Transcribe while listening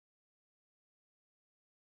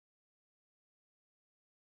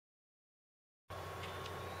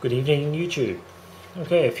Good evening, YouTube.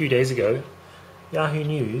 Okay, a few days ago, Yahoo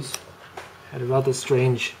News had a rather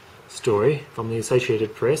strange story from the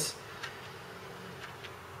Associated Press,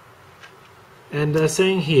 and they're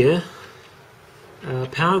saying here,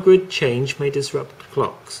 power grid change may disrupt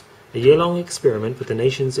clocks. A year-long experiment with the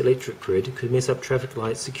nation's electric grid could mess up traffic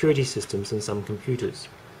light security systems and some computers,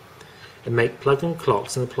 and make plug-in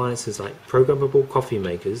clocks and appliances like programmable coffee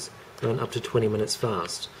makers run up to 20 minutes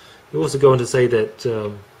fast. You also go on to say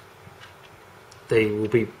that they will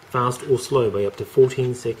be fast or slow by up to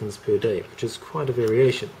 14 seconds per day, which is quite a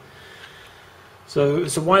variation. So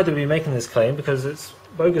why are they making this claim? Because it's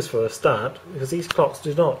bogus for a start, because these clocks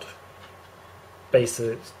do not base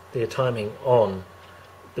their timing on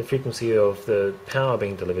the frequency of the power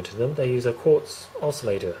being delivered to them. They use a quartz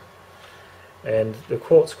oscillator, and the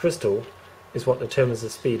quartz crystal is what determines the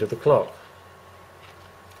speed of the clock.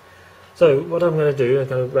 So what I'm going to do, I'm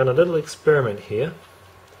going to run a little experiment here.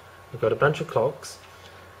 I've got a bunch of clocks,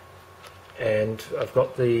 and I've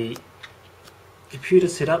got the computer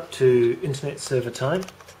set up to internet server time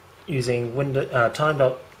using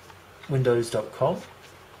time.windows.com,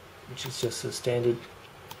 which is just a standard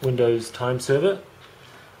Windows time server.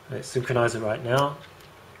 Let's synchronize it right now.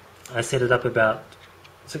 I set it up about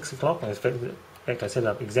 6 o'clock. In fact, I set it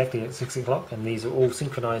up exactly at 6 o'clock, and these are all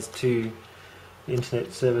synchronized to the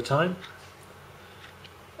internet server time,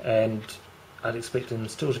 and I'd expect them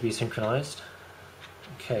still to be synchronized.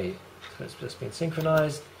 Okay, so it's just been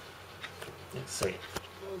synchronized. Let's see.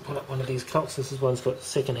 I'll pull up one of these clocks. This one's got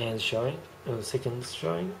seconds showing, and as you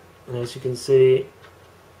can see,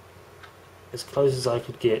 as close as I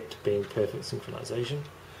could get to being perfect synchronization.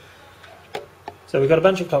 So we've got a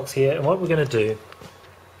bunch of clocks here, and what we're going to do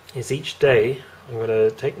is each day I'm going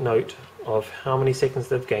to take note of how many seconds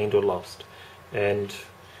they've gained or lost, and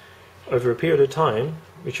over a period of time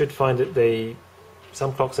we should find that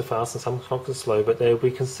some clocks are fast and some clocks are slow, but they'll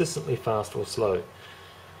be consistently fast or slow.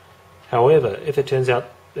 However, if it turns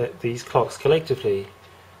out that these clocks collectively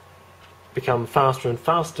become faster and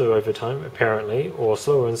faster over time, apparently, or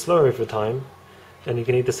slower and slower over time, then you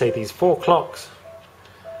can either say these 4 clocks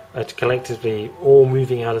are collectively all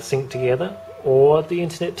moving out of sync together, or the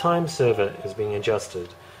internet time server is being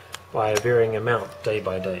adjusted by a varying amount day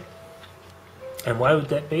by day. And why would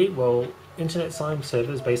that be? Well, internet time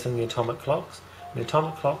server is based on the atomic clocks, and the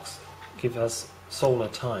atomic clocks give us solar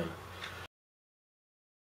time.